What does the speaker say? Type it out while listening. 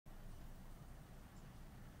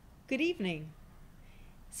Good evening.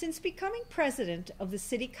 Since becoming president of the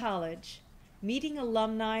City College, meeting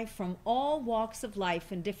alumni from all walks of life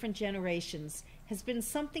and different generations has been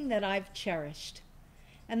something that I've cherished.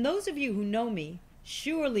 And those of you who know me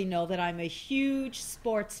surely know that I'm a huge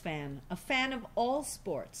sports fan, a fan of all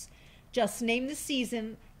sports. Just name the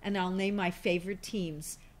season and I'll name my favorite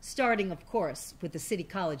teams, starting, of course, with the City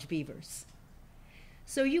College Beavers.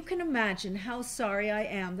 So you can imagine how sorry I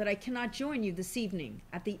am that I cannot join you this evening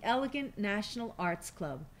at the elegant National Arts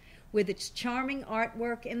Club with its charming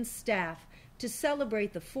artwork and staff to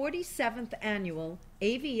celebrate the 47th annual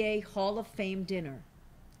AVA Hall of Fame dinner.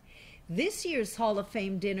 This year's Hall of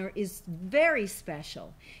Fame dinner is very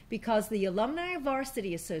special because the Alumni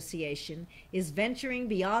Varsity Association is venturing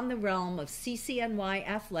beyond the realm of CCNY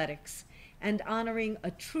athletics and honoring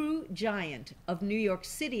a true giant of New York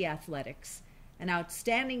City athletics, an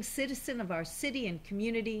outstanding citizen of our city and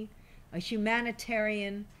community, a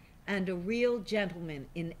humanitarian, and a real gentleman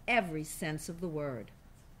in every sense of the word.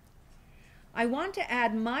 I want to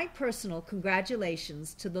add my personal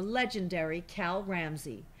congratulations to the legendary Cal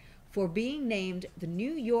Ramsey for being named the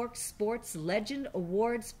New York Sports Legend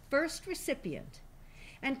Award's first recipient.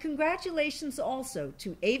 And congratulations also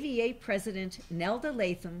to AVA President Nelda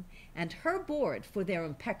Latham and her board for their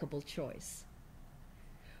impeccable choice.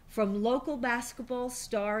 From local basketball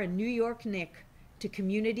star and New York Knick to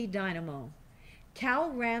community dynamo,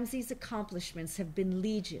 Cal Ramsey's accomplishments have been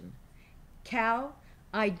legion. Cal,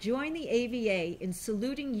 I join the AVA in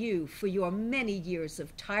saluting you for your many years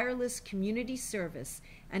of tireless community service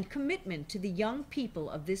and commitment to the young people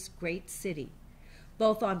of this great city,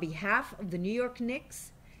 both on behalf of the New York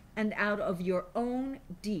Knicks and out of your own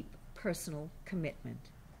deep personal commitment.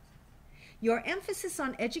 Your emphasis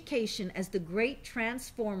on education as the great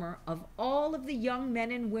transformer of all of the young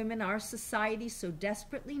men and women our society so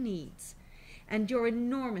desperately needs, and your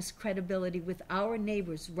enormous credibility with our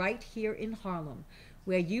neighbors right here in Harlem,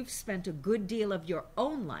 where you've spent a good deal of your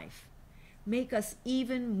own life, make us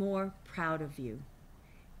even more proud of you.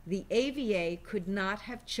 The AVA could not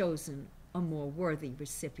have chosen a more worthy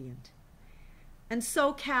recipient. And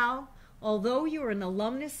so, Cal, although you're an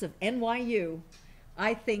alumnus of NYU,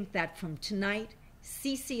 I think that from tonight,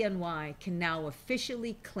 CCNY can now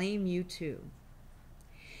officially claim you too.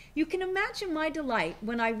 You can imagine my delight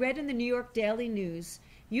when I read in the New York Daily News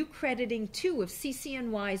you crediting two of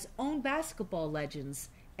CCNY's own basketball legends,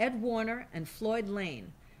 Ed Warner and Floyd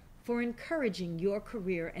Lane, for encouraging your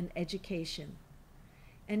career and education.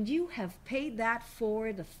 And you have paid that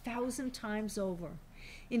forward 1,000 times over,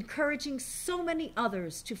 encouraging so many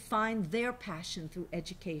others to find their passion through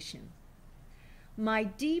education. My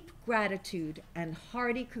deep gratitude and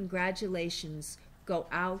hearty congratulations go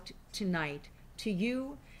out tonight to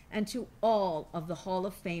you and to all of the Hall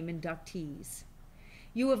of Fame inductees.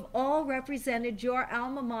 You have all represented your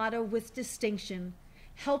alma mater with distinction,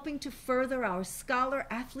 helping to further our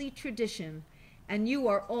scholar-athlete tradition, and you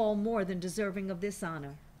are all more than deserving of this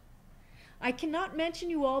honor. I cannot mention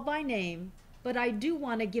you all by name, but I do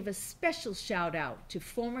want to give a special shout-out to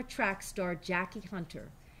former track star Jackie Hunter,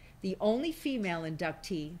 the only female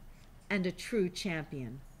inductee and a true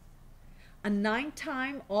champion. A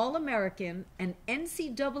 9-time All-American and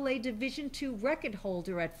NCAA Division II record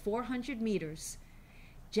holder at 400 meters,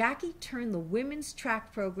 Jackie turned the women's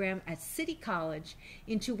track program at City College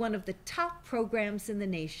into one of the top programs in the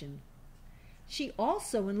nation. She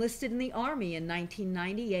also enlisted in the Army in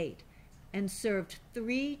 1998 and served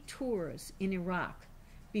 3 tours in Iraq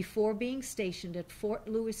before being stationed at Fort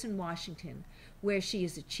Lewis in Washington, where she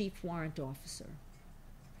is a chief warrant officer.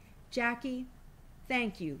 Jackie,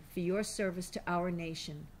 thank you for your service to our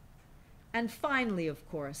nation. And finally, of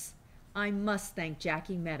course, I must thank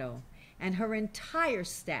Jackie Meadow and her entire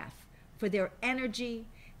staff for their energy,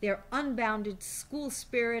 their unbounded school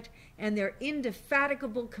spirit, and their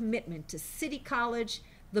indefatigable commitment to City College,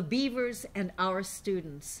 the Beavers, and our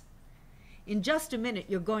students. In just a minute,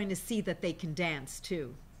 you're going to see that they can dance,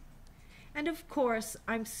 too. And of course,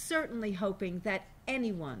 I'm certainly hoping that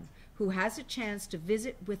anyone who has a chance to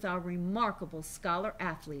visit with our remarkable scholar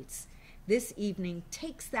athletes this evening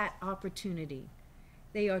takes that opportunity.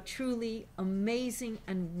 They are truly amazing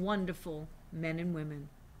and wonderful men and women.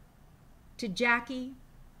 To Jackie,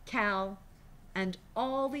 Cal, and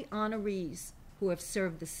all the honorees who have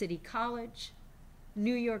served the City College,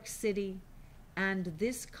 New York City, and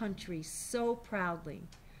this country so proudly,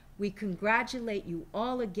 we congratulate you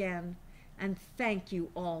all again and thank you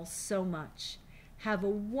all so much. Have a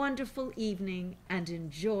wonderful evening and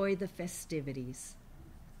enjoy the festivities.